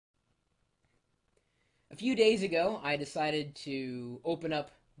A few days ago, I decided to open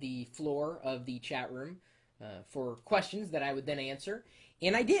up the floor of the chat room for questions that I would then answer.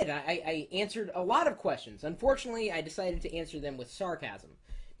 And I did. I answered a lot of questions. Unfortunately, I decided to answer them with sarcasm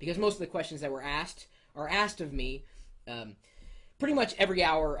because most of the questions that were asked are asked of me pretty much every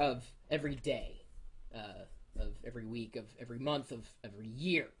hour of every day, of every week, of every month, of every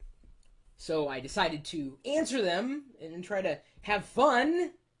year. So I decided to answer them and try to have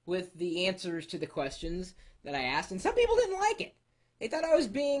fun with the answers to the questions that I asked. And some people didn't like it. They thought I was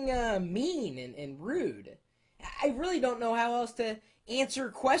being mean and rude. I really don't know how else to answer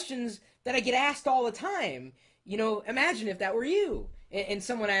questions that I get asked all the time. You know, imagine if that were you and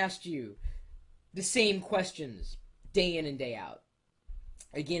someone asked you the same questions day in and day out.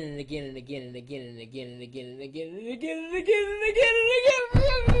 Again and again and again and again and again and again and again and again and again and again and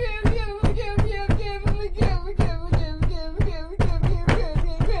again and again and again and again and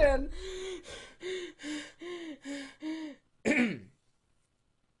again.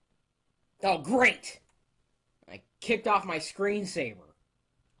 Oh, great! I kicked off my screensaver.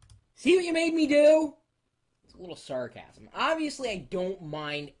 See what you made me do? It's a little sarcasm. Obviously, I don't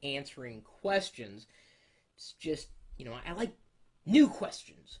mind answering questions. It's just, I like new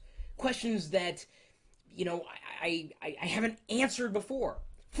questions. Questions that, I haven't answered before.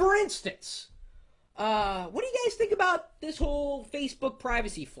 For instance, what do you guys think about this whole Facebook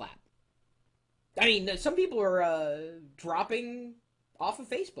privacy flap? I mean, some people are dropping off of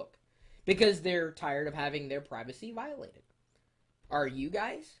Facebook because they're tired of having their privacy violated. Are you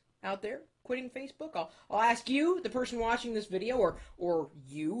guys out there quitting Facebook? I'll ask you, the person watching this video, or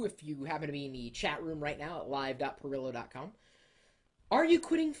you, if you happen to be in the chat room right now at live.perillo.com. Are you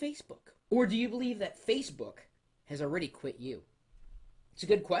quitting Facebook? Or do you believe that Facebook has already quit you? It's a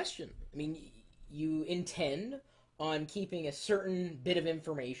good question. I mean, you intend on keeping a certain bit of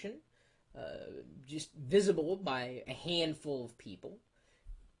information just visible by a handful of people.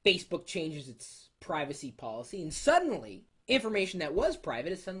 Facebook changes its privacy policy, and suddenly, information that was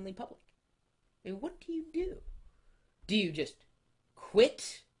private is suddenly public. I mean, what do you do? Do you just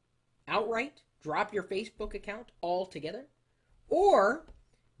quit outright, drop your Facebook account altogether? Or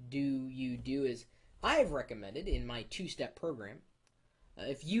do you do as I've recommended in my two-step program?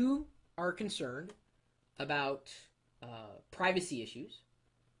 If you are concerned about privacy issues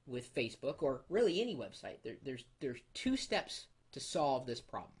with Facebook, or really any website, there's two steps to solve this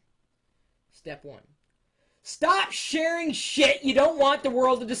problem. Step one, stop sharing shit you don't want the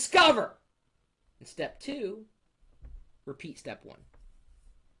world to discover. And step two, repeat step one.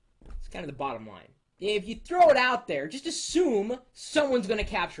 It's kind of the bottom line. If you throw it out there, just assume someone's going to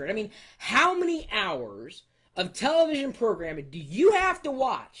capture it. I mean, how many hours of television programming do you have to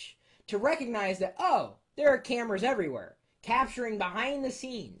watch to recognize that, oh, there are cameras everywhere, capturing behind the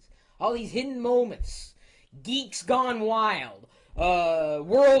scenes, all these hidden moments, geeks gone wild,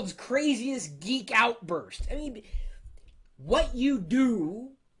 world's craziest geek outburst. I mean, what you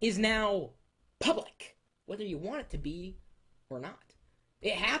do is now public, whether you want it to be or not.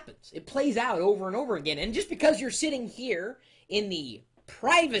 It happens. It plays out over and over again. And just because you're sitting here in the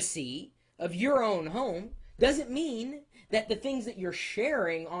privacy of your own home doesn't mean that the things that you're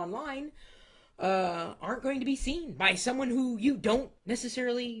sharing online aren't going to be seen by someone who you don't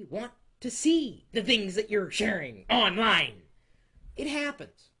necessarily want to see the things that you're sharing online. It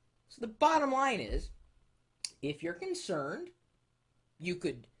happens. So the bottom line is, if you're concerned, you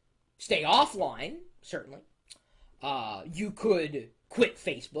could stay offline, certainly. You could quit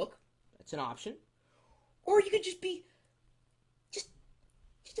Facebook. That's an option. Or you could just be just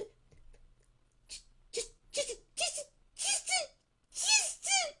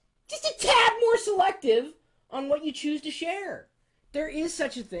a tad more selective on what you choose to share. There is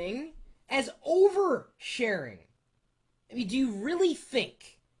such a thing as oversharing. I mean, do you really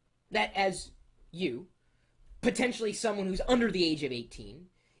think that as you, potentially someone who's under the age of 18,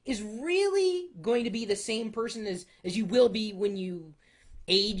 is really going to be the same person as you will be when you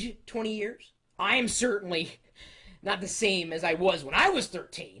age 20 years? I am certainly not the same as I was when I was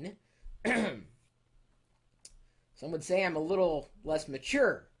 13. Some would say I'm a little less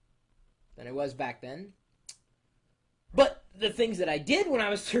mature than I was back then. But the things that I did when I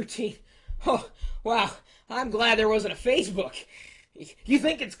was 13, oh, wow, I'm glad there wasn't a Facebook. You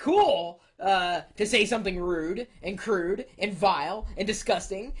think it's cool to say something rude and crude and vile and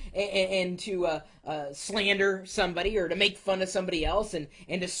disgusting and to slander somebody or to make fun of somebody else and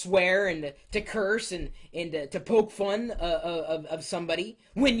to swear and to curse and to poke fun of somebody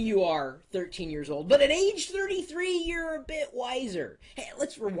when you are 13 years old. But at age 33, you're a bit wiser. Hey,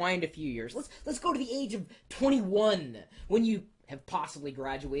 let's rewind a few years. Let's go to the age of 21 when you have possibly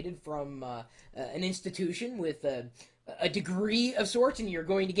graduated from an institution with a degree of sorts and you're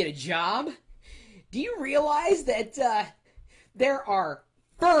going to get a job. Do you realize that there are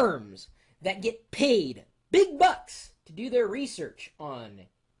firms that get paid big bucks to do their research on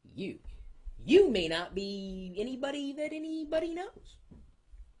you? You may not be anybody that anybody knows.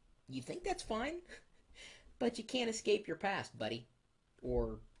 You think that's fine, but you can't escape your past, buddy.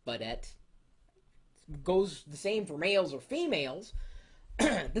 Or budette. Goes the same for males or females.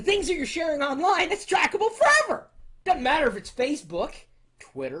 The things that you're sharing online, that's trackable forever. Doesn't matter if it's Facebook,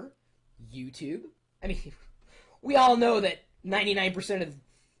 Twitter, YouTube. I mean, we all know that 99% of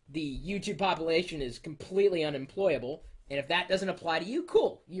the YouTube population is completely unemployable. And if that doesn't apply to you,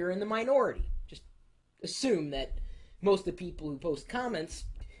 cool. You're in the minority. Just assume that most of the people who post comments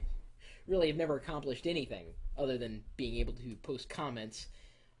really have never accomplished anything other than being able to post comments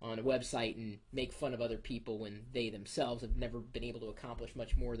on a website and make fun of other people when they themselves have never been able to accomplish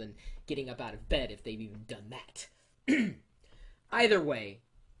much more than getting up out of bed if they've even done that. Either way,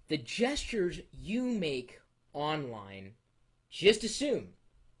 the gestures you make online, just assume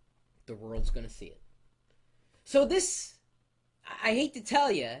the world's going to see it. So this, I hate to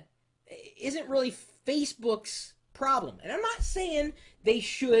tell you, isn't really Facebook's problem. And I'm not saying they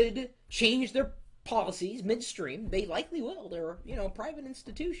should change their policies midstream. They likely will. They're, a private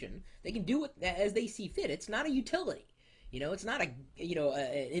institution. They can do it as they see fit. It's not a utility. It's not an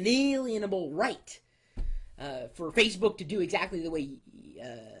inalienable right for Facebook to do exactly the way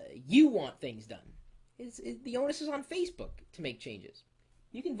you want things done. The onus is on Facebook to make changes.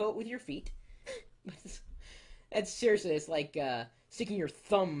 You can vote with your feet. That's seriously, it's like sticking your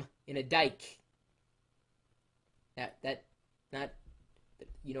thumb in a dike. Not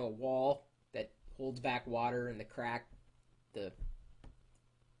a wall that holds back water and the crack.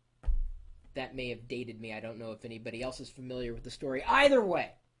 That may have dated me. I don't know if anybody else is familiar with the story. Either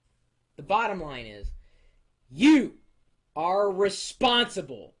way, the bottom line is, you are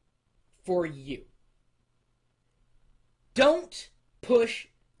responsible for you. Don't push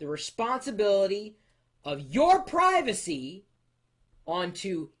the responsibility of your privacy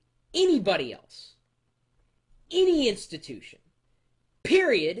onto anybody else. Any institution.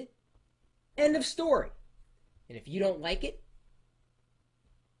 Period. End of story. And if you don't like it,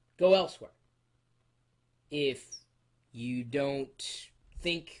 go elsewhere. If you don't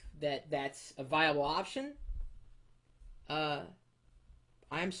think that that's a viable option,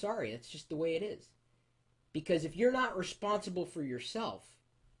 I'm sorry. That's just the way it is. Because if you're not responsible for yourself,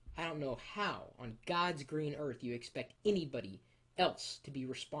 I don't know how on God's green earth you expect anybody else to be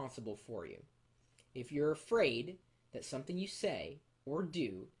responsible for you. If you're afraid that something you say or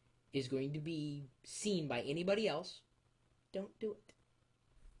do is going to be seen by anybody else, don't do it.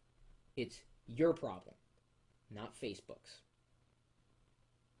 It's your problem, not Facebook's.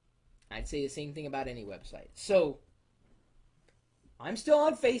 I'd say the same thing about any website. So, I'm still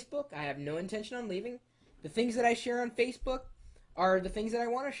on Facebook. I have no intention on leaving. The things that I share on Facebook are the things that I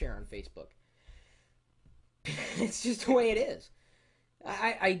want to share on Facebook. It's just the way it is.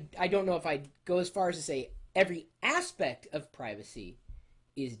 I don't know if I'd go as far as to say every aspect of privacy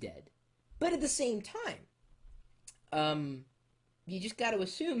is dead. But at the same time, you just got to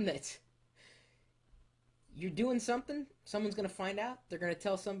assume that you're doing something, someone's going to find out, they're going to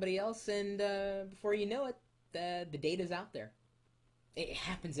tell somebody else, and before you know it, the data's out there. It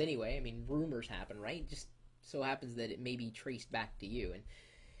happens anyway. I mean, rumors happen, right? It just so happens that it may be traced back to you, and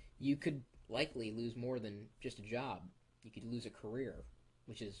you could likely lose more than just a job. You could lose a career,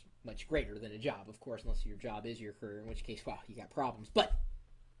 which is much greater than a job, of course, unless your job is your career, in which case, wow, you got problems. But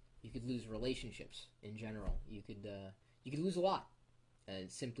you could lose relationships in general. You could lose a lot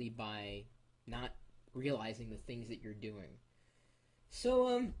simply by not realizing the things that you're doing.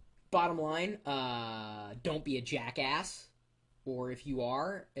 So, bottom line, don't be a jackass. Or if you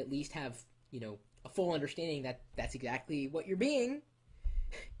are, at least have, a full understanding that that's exactly what you're being.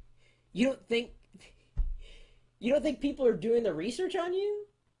 You don't think people are doing the research on you?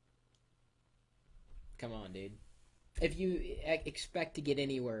 Come on, dude. If you expect to get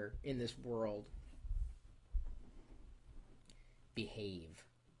anywhere in this world, behave.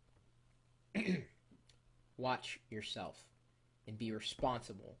 Watch yourself and be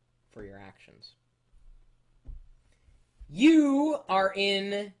responsible for your actions. You are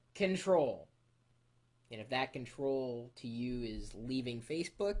in control. And if that control to you is leaving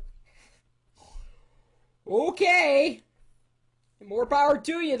Facebook, okay. More power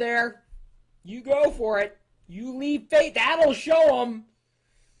to you there. You go for it. You leave Facebook. That'll show them.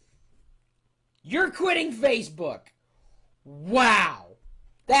 You're quitting Facebook. Wow.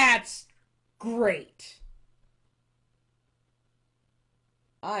 That's great.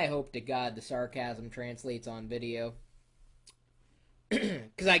 I hope to God the sarcasm translates on video.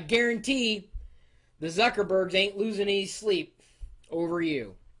 Because I guarantee the Zuckerbergs ain't losing any sleep over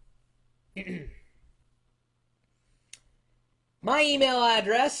you. My email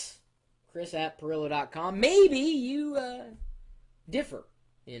address, chris@pirillo.com. Maybe you differ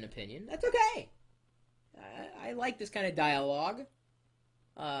in opinion. That's okay. I like this kind of dialogue.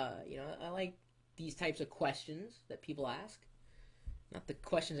 I like these types of questions that people ask. Not the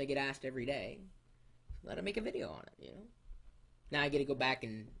questions I get asked every day. Let I make a video on it, Now I get to go back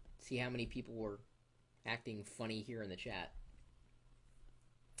and see how many people were acting funny here in the chat.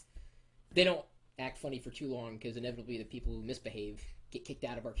 They don't act funny for too long because inevitably the people who misbehave get kicked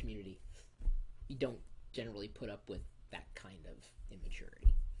out of our community. You don't generally put up with that kind of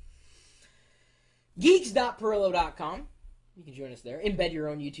immaturity. Geeks.pirillo.com. You can join us there. Embed your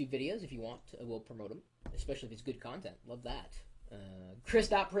own YouTube videos if you want. We'll promote them, especially if it's good content. Love that.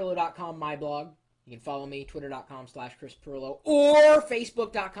 Chris.pirillo.com, my blog. You can follow me, twitter.com/Chris Pirillo or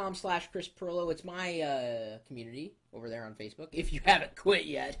facebook.com/Chris Pirillo. It's my community over there on Facebook. If you haven't quit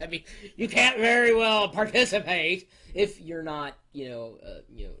yet, I mean, you can't very well participate if you're not, a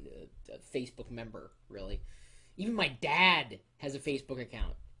Facebook member, really. Even my dad has a Facebook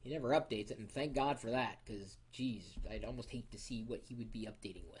account. He never updates it, and thank God for that, because, geez, I'd almost hate to see what he would be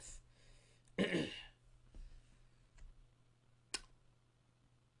updating with.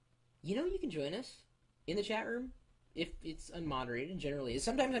 You can join us in the chat room if it's unmoderated, and generally is.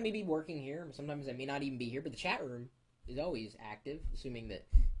 Sometimes I may be working here, sometimes I may not even be here, but the chat room is always active, assuming that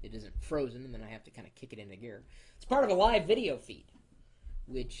it isn't frozen, and then I have to kind of kick it into gear. It's part of a live video feed,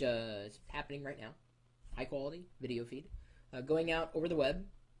 which is happening right now. High-quality video feed. Going out over the web.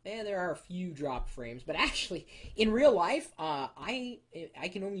 And there are a few dropped frames, but actually, in real life, I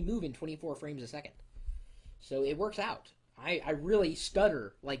can only move in 24 frames a second. So it works out. I really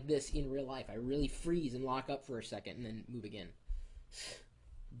stutter like this in real life. I really freeze and lock up for a second and then move again.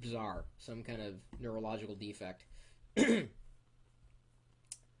 Bizarre. Some kind of neurological defect.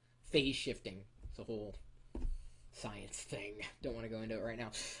 Phase shifting. It's a whole science thing. Don't want to go into it right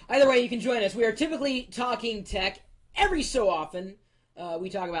now. Either way, you can join us. We are typically talking tech every so often. We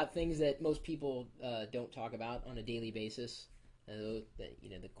talk about things that most people don't talk about on a daily basis. The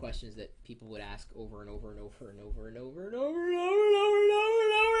questions that people would ask over and over and over and over and over and over and over and over and over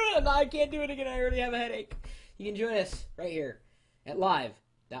and over, and I can't do it again. I already have a headache. You can join us right here at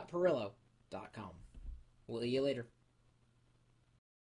live.pirillo.com. We'll see you later.